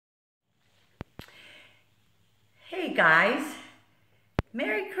Hey guys,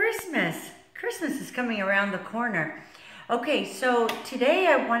 Merry Christmas. Christmas is coming around the corner. Okay, so today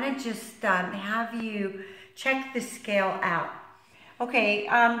I want to just have you check the scale out. Okay,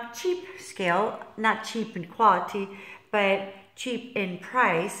 cheap scale, not cheap in quality, but cheap in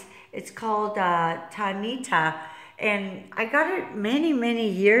price. It's called Tanita, and I got it many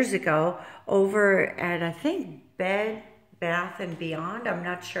years ago over at, I think, Bed Bath and Beyond. I'm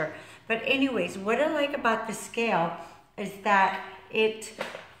not sure. But anyways, what I like about the scale is that it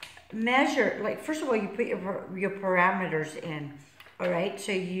measures, like, first of all, you put your parameters in, all right?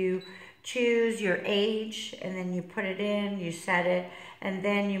 So you choose your age, and then you put it in, you set it, and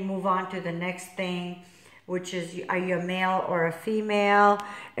then you move on to the next thing, which is, are you a male or a female?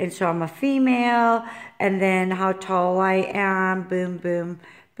 And so I'm a female, and then how tall I am, boom, boom,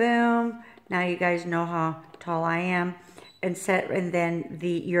 boom. Now you guys know how tall I am. And then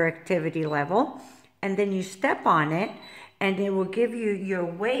your activity level, and then you step on it, and it will give you your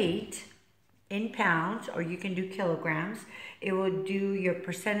weight in pounds, or you can do kilograms. It will do your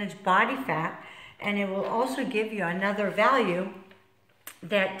percentage body fat, and it will also give you another value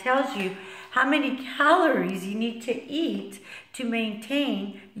that tells you how many calories you need to eat to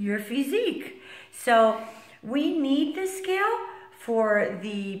maintain your physique. So we need this scale for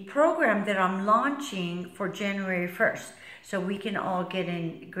the program that I'm launching for January 1st. So we can all get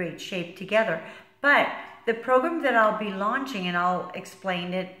in great shape together. But the program that I'll be launching, and I'll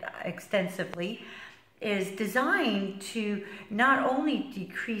explain it extensively, is designed to not only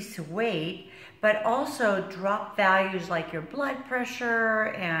decrease weight, but also drop values like your blood pressure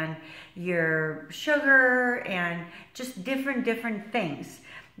and your sugar and just different things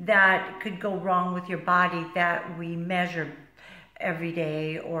that could go wrong with your body that we measure every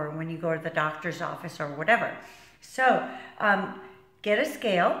day or when you go to the doctor's office or whatever. So get a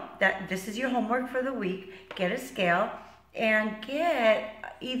scale. This is your homework for the week. Get a scale and get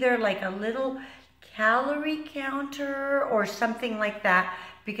either like a little calorie counter or something like that,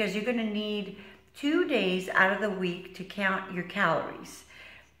 because you're going to need 2 days out of the week to count your calories,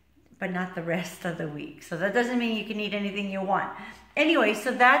 but not the rest of the week. So that doesn't mean you can eat anything you want. Anyway,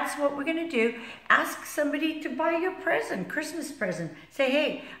 so that's what we're going to do. Ask somebody to buy your present, Christmas present. Say,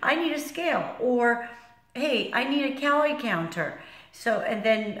 hey, I need a scale, or hey, I need a calorie counter. So, and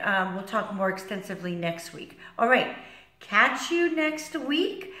then we'll talk more extensively next week. All right, catch you next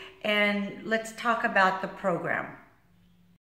week, and let's talk about the program.